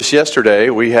Just yesterday,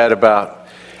 we had about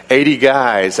 80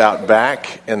 guys out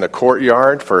back in the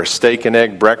courtyard for a steak and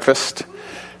egg breakfast.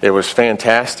 It was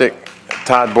fantastic.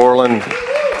 Todd Borland,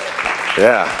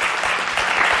 yeah.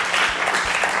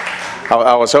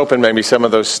 I was hoping maybe some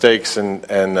of those steaks and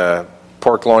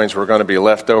pork loins were going to be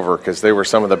left over because they were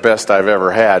some of the best I've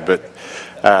ever had, but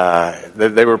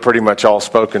they were pretty much all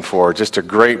spoken for. Just a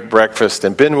great breakfast.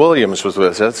 And Ben Williams was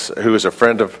with us, who is a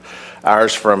friend of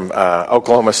ours from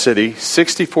Oklahoma City,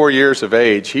 64 years of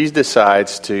age. He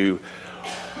decides to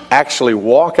actually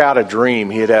walk out a dream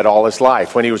he had all his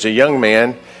life. When he was a young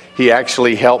man, he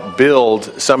actually helped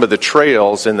build some of the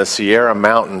trails in the Sierra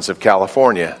Mountains of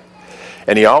California.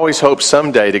 And he always hoped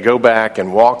someday to go back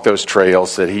and walk those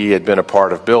trails that he had been a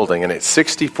part of building. And at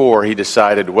 64, he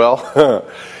decided, well,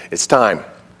 it's time.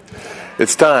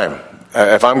 It's time.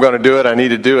 If I'm going to do it, I need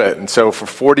to do it. And so for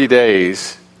 40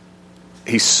 days,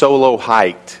 he solo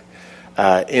hiked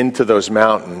into those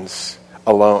mountains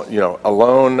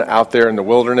alone out there in the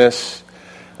wilderness.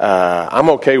 I'm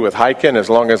okay with hiking as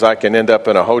long as I can end up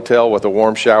in a hotel with a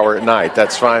warm shower at night.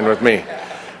 That's fine with me.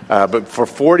 But for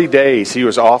 40 days, he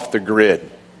was off the grid.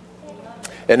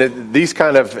 And these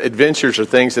kind of adventures are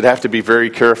things that have to be very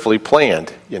carefully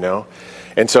planned,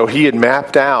 And so he had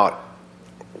mapped out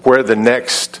where the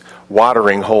next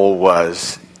watering hole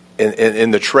was in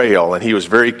the trail. And he was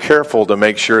very careful to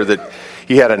make sure that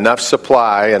he had enough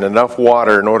supply and enough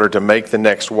water in order to make the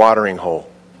next watering hole.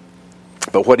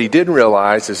 But what he didn't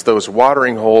realize is those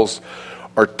watering holes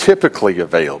are typically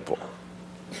available.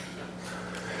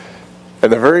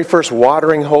 And the very first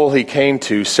watering hole he came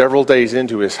to several days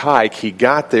into his hike, he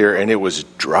got there and it was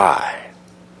dry.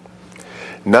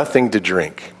 Nothing to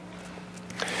drink.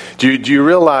 Do you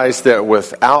realize that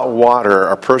without water,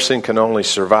 a person can only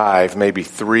survive maybe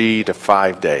 3 to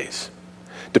 5 days,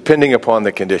 depending upon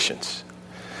the conditions?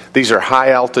 These are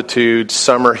high altitude,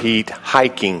 summer heat,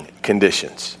 hiking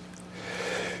conditions.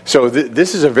 So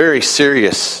this is a very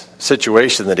serious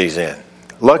situation that he's in.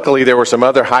 Luckily, there were some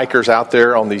other hikers out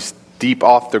there on these deep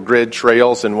off the grid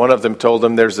trails, and one of them told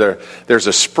him there's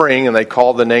a spring, and they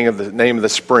called the name of the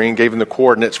spring, gave him the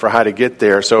coordinates for how to get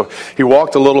there. So he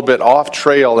walked a little bit off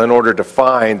trail in order to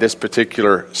find this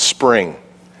particular spring.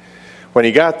 When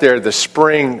he got there, the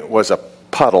spring was a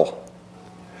puddle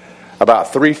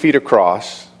about 3 feet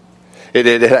across. It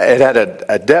had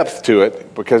a depth to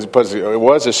it because it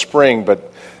was a spring,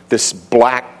 but this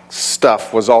black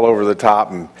stuff was all over the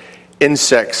top, and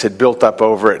insects had built up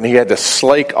over it, and he had to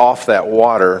slake off that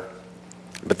water.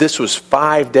 But this was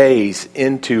 5 days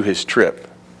into his trip.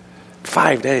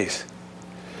 5 days.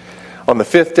 On the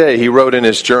 5th day, he wrote in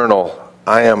his journal,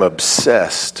 "I am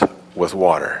obsessed with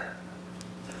water."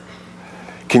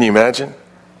 Can you imagine?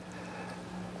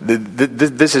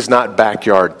 This is not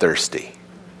backyard thirsty.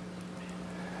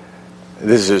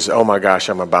 This is, oh my gosh,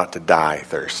 I'm about to die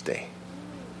thirsty.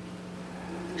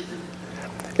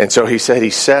 And so he said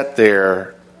he sat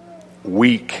there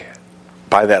weak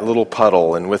by that little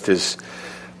puddle and with his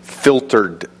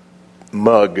filtered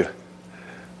mug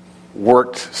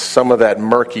worked some of that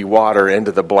murky water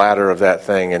into the bladder of that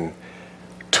thing and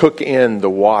took in the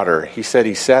water. He said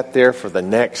he sat there for the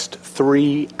next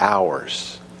 3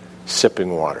 hours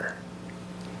sipping water.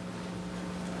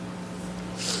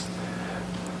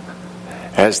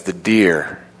 As the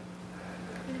deer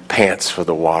pants for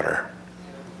the water,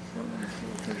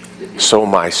 so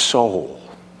my soul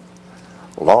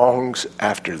longs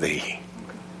after thee.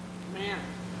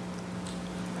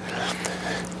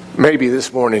 Maybe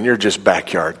this morning you're just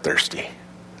backyard thirsty.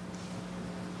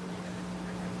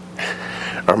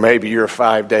 Or maybe you're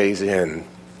 5 days in,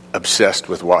 obsessed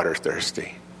with water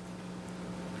thirsty.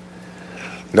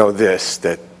 Know this,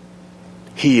 that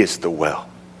He is the well.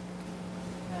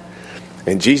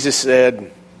 And Jesus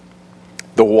said,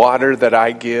 the water that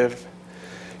I give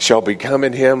shall become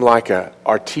in him like an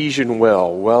artesian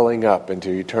well welling up into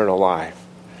eternal life.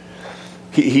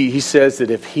 He says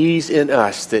that if He's in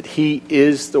us, that He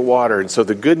is the water. And so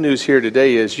the good news here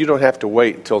today is you don't have to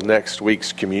wait until next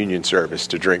week's communion service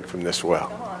to drink from this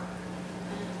well.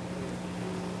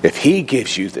 If He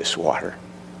gives you this water,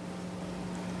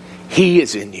 He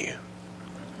is in you.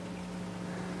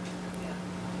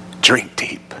 Drink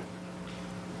deep.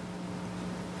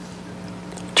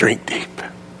 Drink deep.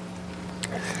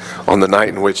 On the night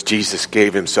in which Jesus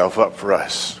gave Himself up for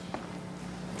us,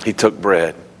 He took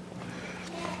bread.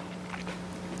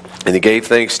 And He gave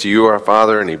thanks to you, our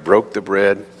Father, and He broke the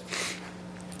bread,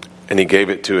 and He gave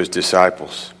it to His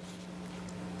disciples,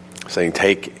 saying,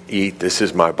 "Take, eat, this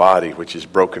is my body, which is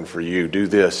broken for you. Do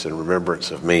this in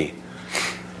remembrance of me."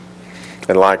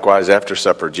 And likewise, after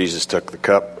supper, Jesus took the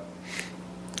cup,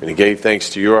 And he gave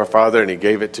thanks to you, our Father, and he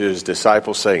gave it to his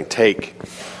disciples, saying, take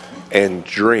and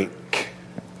drink.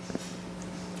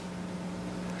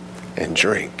 And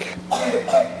drink.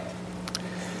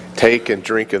 Take and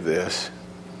drink of this.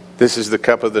 This is the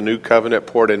cup of the new covenant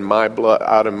poured in my blood,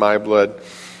 out of my blood,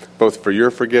 both for your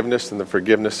forgiveness and the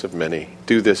forgiveness of many.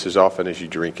 Do this as often as you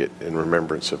drink it in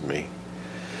remembrance of me.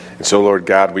 And so, Lord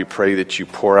God, we pray that you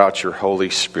pour out your Holy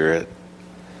Spirit,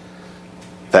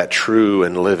 that true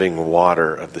and living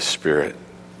water of the Spirit,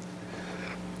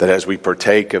 that as we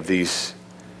partake of these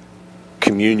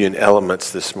communion elements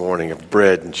this morning of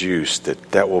bread and juice,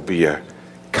 that will be a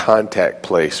contact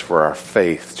place for our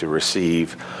faith to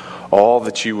receive all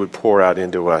that you would pour out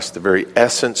into us, the very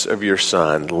essence of your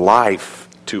Son, life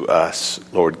to us,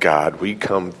 Lord God. We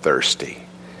come thirsty.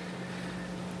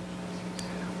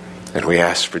 And we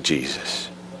ask for Jesus,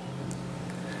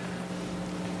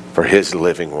 for his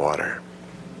living water.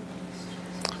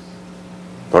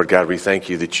 Lord God, we thank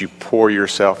you that you pour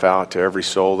yourself out to every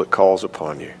soul that calls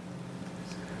upon you.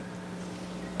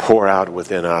 Pour out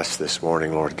within us this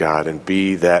morning, Lord God, and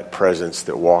be that presence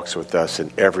that walks with us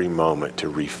in every moment to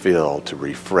refill, to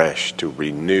refresh, to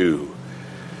renew,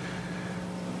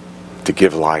 to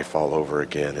give life all over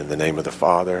again. In the name of the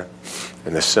Father,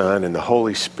 and the Son, and the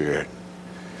Holy Spirit.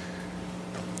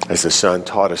 As the Son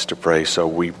taught us to pray, so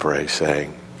we pray,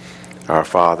 saying, Our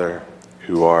Father,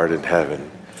 who art in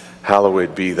heaven,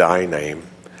 hallowed be thy name.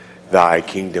 Thy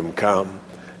kingdom come,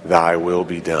 thy will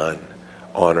be done,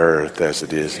 on earth as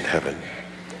it is in heaven.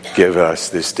 Give us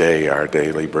this day our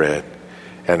daily bread,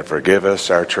 and forgive us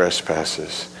our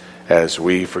trespasses, as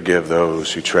we forgive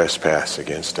those who trespass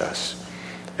against us.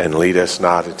 And lead us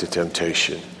not into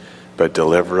temptation, but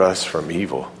deliver us from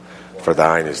evil. For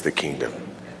thine is the kingdom,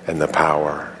 and the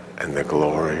power, and the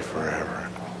glory forever.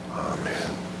 Amen.